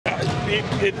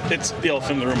it's the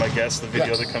elephant in the room, I guess, the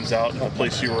video that comes out, the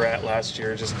place you were at last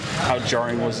year. Just how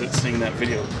jarring was it seeing that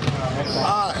video?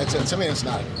 To me, it's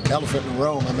not an elephant in the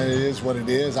room. I mean, it is what it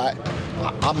is.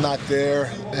 I'm not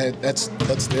there. And that's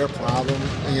their problem,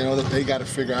 you know, that they got to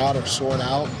figure out or sort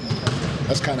out.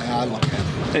 That's kind of how I look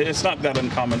at it. It's not that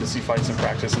uncommon to see fights in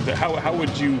practice. How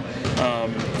would you,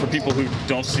 for people who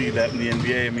don't see that in the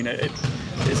NBA, I mean,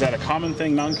 is that a common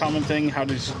thing, non-common thing? How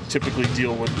do you typically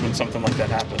deal with when something like that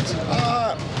happens?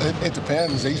 It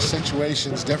depends. Each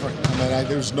situation's different. I mean,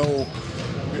 there's no,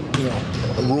 you know,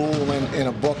 a rule in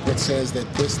a book that says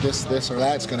that this or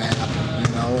that's going to happen,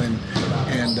 you know,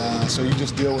 and so you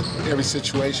just deal with every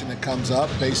situation that comes up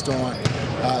based on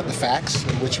the facts,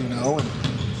 which you know,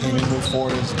 and you move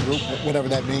forward as a group, whatever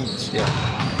that means. Yeah.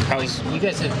 You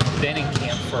guys have been in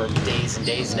camp for days and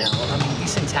days now. I mean,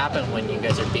 these things happen when you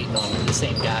guys are beating on the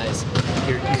same guys,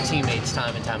 your teammates,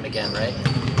 time and time again, right?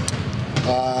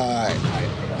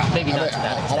 Maybe not to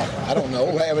that extent. I don't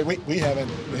know. I mean, we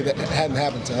haven't. It hadn't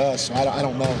happened to us, so I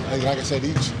don't know. Like I said,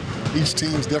 each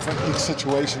team's different, each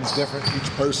situation's different,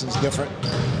 each person's different,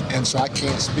 and so I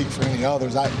can't speak for any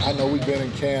others. I know we've been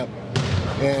in camp,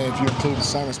 and if you include the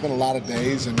summer, it's been a lot of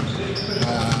days, and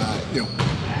you know,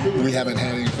 we haven't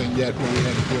had anything yet where we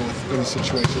had to deal with any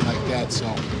situation like that. So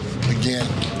again,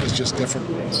 it's just different.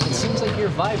 It seems like your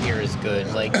vibe here is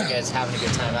good. Like you guys having a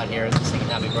good time out here, singing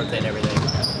happy birthday and everything.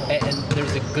 And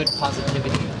there's a good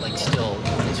positivity, like still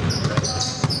in this group,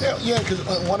 right? Yeah, because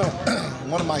one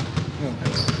of my, you know,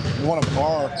 one of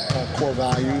our core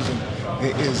values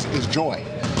is joy.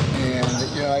 And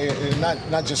you know,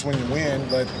 not just when you win,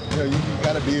 but you know, you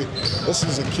got to be. This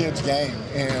is a kid's game,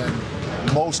 and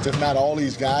most, if not all,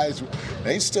 these guys,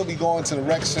 they'd still be going to the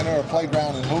rec center or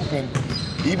playground and hooping,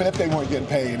 even if they weren't getting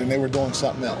paid and they were doing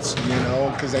something else, you know,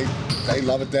 because they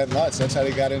love it that much. That's how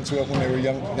they got into it when they were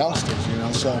youngsters, you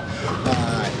know. So,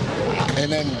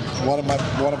 and then one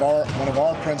of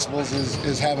our principles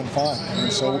is having fun,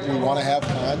 and so we want to have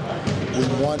fun. We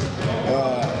want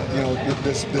you know,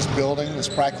 this building, this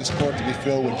practice court, to be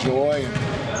filled with joy,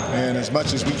 and as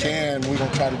much as we can, we're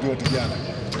gonna try to do it together.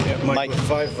 Yeah, Mike, with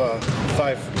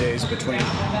 5 days between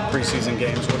preseason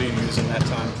games, what are you using that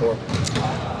time for?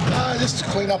 Just to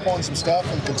clean up on some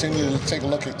stuff and continue to take a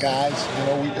look at guys. You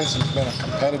know, this has been a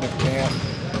competitive camp.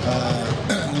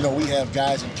 You know, we have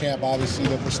guys in camp, obviously,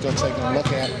 that we're still taking a look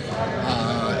at,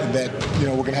 that, you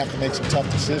know, we're going to have to make some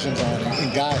tough decisions on.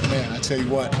 And guys, man, I tell you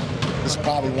what, this is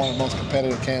probably one of the most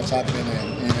competitive camps I've been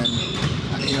in.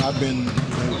 And, you know, I've been,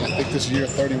 I think this year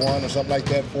 31 or something like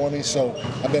that for me. So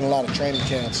I've been in a lot of training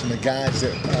camps, and the guys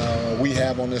that we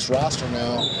have on this roster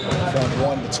now, from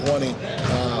 1 to 20,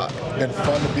 been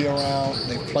fun to be around.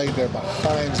 They've played their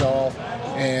behinds off,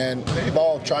 and they've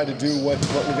all tried to do what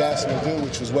we've asked them to do,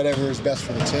 which was whatever is best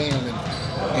for the team.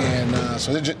 And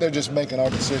so they're just making our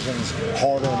decisions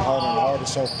harder and harder and harder.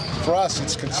 So for us,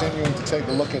 it's continuing to take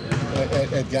a look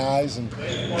at guys and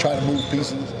try to move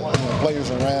pieces, you know,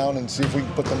 players around, and see if we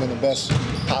can put them in the best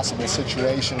possible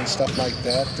situation and stuff like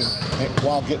that, and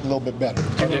while getting a little bit better.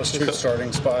 Are those 2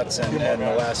 starting spots and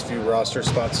the last few roster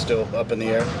spots still up in the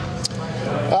air?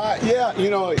 Yeah, you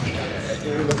know,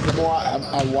 the more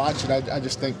I watch it, I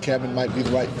just think Kevin might be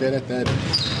the right fit at that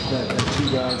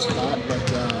 2-guard spot.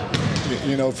 But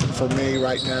you know, for me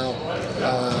right now,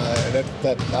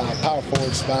 that power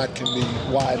forward spot can be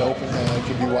wide open. It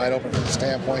can be wide open from the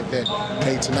standpoint that,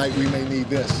 hey, tonight we may need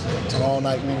this, tomorrow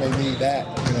night we may need that.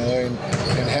 You know,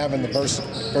 and having the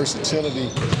versatility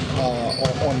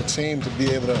on the team to be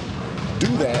able to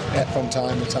do that from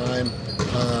time to time,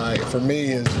 for me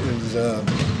is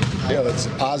you know, it's a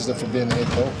positive for being the head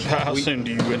coach. How soon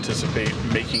do you anticipate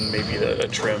making maybe a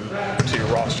trim to your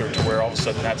roster to where all of a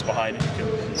sudden that's behind and you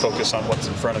can focus on what's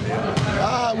in front of you?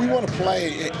 We want to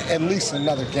play at least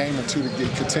another game or two to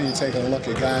continue taking a look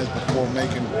at guys before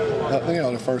making you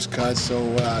know, the first cut. So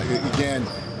again,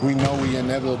 we know we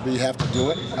inevitably have to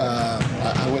do it.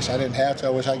 I wish I didn't have to.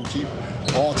 I wish I could keep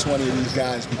all 20 of these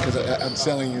guys, because I'm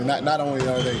telling you, not only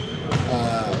are they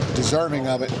deserving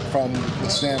of it from the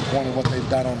standpoint of what they've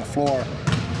done on the floor,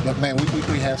 but man,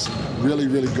 we have some really,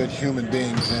 really good human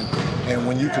beings, and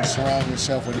when you can surround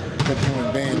yourself with good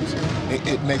human beings,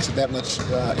 it makes it that much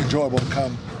enjoyable to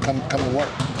come to work.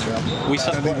 So, we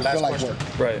saw, feel like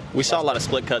work. Right. We saw a lot of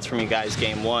split cuts from you guys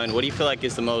game 1. What do you feel like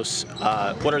is the most,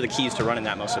 what are the keys to running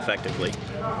that most effectively?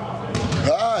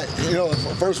 You know,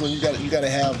 first one, you got to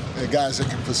have guys that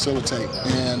can facilitate,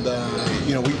 and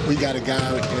you know, we got a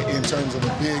guy in terms of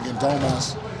the big and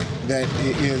Domas that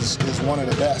is one of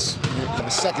the best. The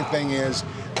second thing is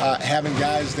having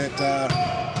guys that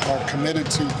are committed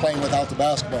to playing without the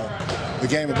basketball. the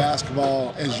game of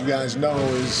basketball, as you guys know,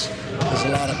 is a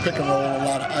lot of pick and roll, a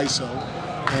lot of ISO,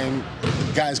 and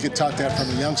guys get taught that from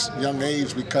a young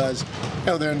age because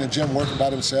they're in the gym working by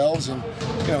themselves, and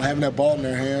having that ball in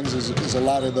their hands is a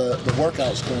lot of the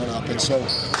workouts going up, and so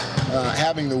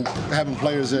having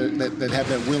players that have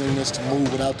that willingness to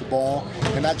move without the ball,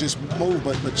 and not just move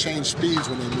but change speeds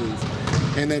when they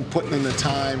move, and then putting in the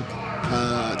time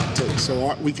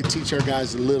so we can teach our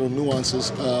guys the little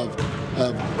nuances of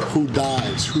who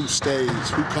dives, who stays,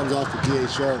 who comes off the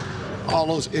DHO. All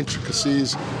those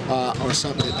intricacies are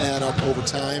something that add up over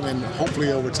time, and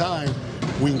hopefully over time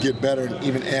we can get better and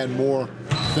even add more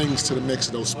things to the mix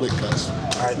of those split cuts.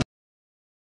 All right.